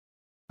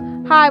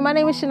Hi, my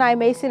name is Chinaya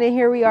Mason, and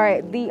here we are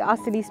at the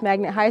Austin East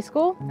Magnet High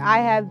School. I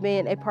have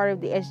been a part of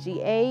the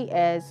SGA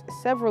as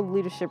several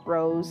leadership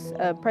roles,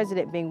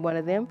 president being one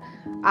of them.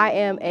 I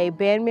am a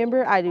band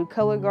member. I do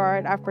color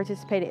guard. I've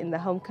participated in the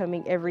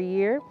homecoming every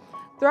year.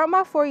 Throughout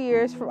my 4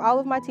 years, from all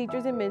of my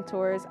teachers and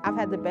mentors, I've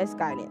had the best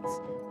guidance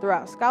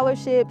throughout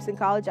scholarships and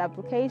college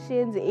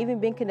applications, and even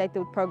been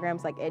connected with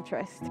programs like Ed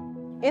Trust.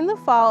 In the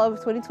fall of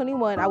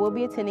 2021, I will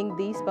be attending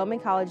the Spelman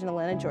College in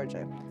Atlanta,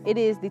 Georgia. It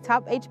is the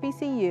top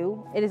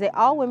HBCU. It is an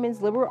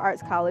all-women's liberal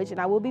arts college, and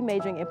I will be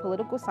majoring in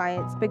political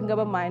science, picking up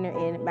a minor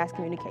in mass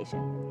communication.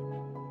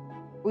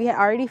 We had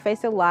already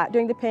faced a lot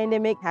during the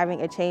pandemic,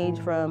 having a change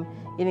from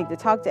getting to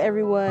talk to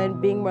everyone,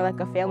 being more like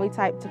a family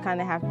type to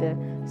kind of have to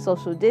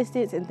social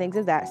distance and things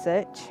of that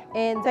such.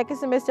 And second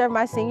semester of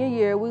my senior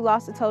year, we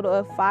lost a total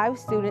of 5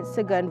 students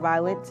to gun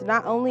violence,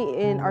 not only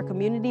in our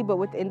community, but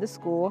within the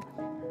school.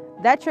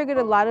 That triggered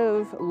a lot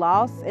of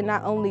loss and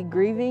not only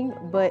grieving,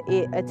 but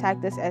it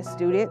attacked us as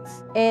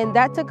students. And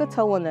that took a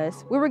toll on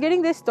us. We were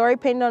getting this story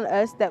painted on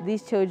us that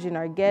these children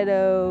are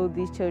ghetto,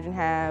 these children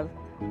have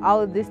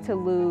all of this to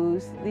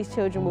lose, these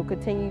children will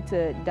continue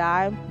to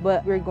die,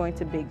 but we're going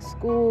to big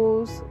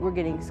schools, we're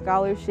getting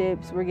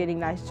scholarships, we're getting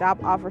nice job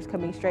offers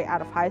coming straight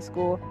out of high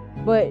school.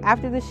 But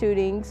after the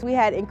shootings, we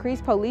had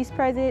increased police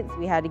presence,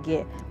 we had to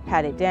get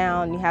patted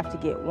down, you have to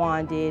get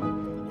wanded,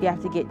 you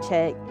have to get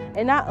checked.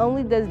 And not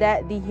only does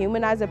that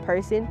dehumanize a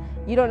person,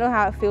 you don't know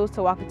how it feels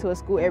to walk into a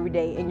school every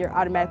day and you're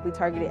automatically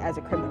targeted as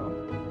a criminal.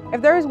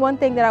 If there is one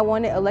thing that I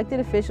wanted elected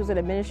officials and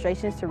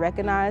administrations to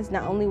recognize,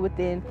 not only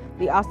within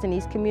the Austin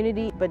East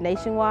community, but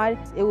nationwide,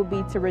 it would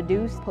be to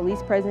reduce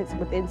police presence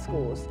within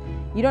schools.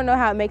 You don't know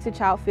how it makes a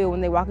child feel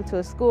when they walk into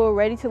a school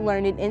ready to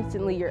learn and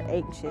instantly you're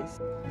anxious.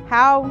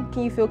 How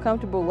can you feel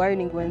comfortable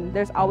learning when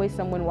there's always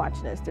someone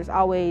watching us? There's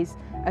always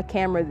a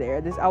camera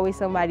there. There's always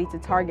somebody to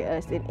target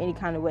us in any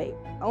kind of way.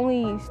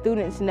 Only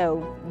students know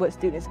what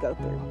students go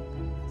through.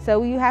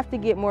 So you have to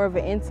get more of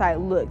an inside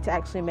look to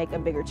actually make a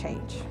bigger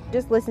change.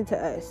 Just listen to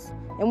us,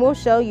 and we'll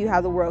show you how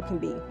the world can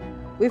be.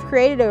 We've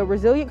created a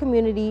resilient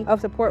community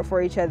of support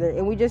for each other,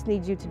 and we just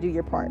need you to do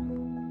your part.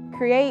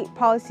 Create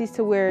policies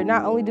to where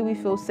not only do we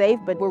feel safe,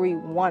 but where we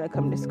want to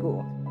come to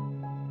school.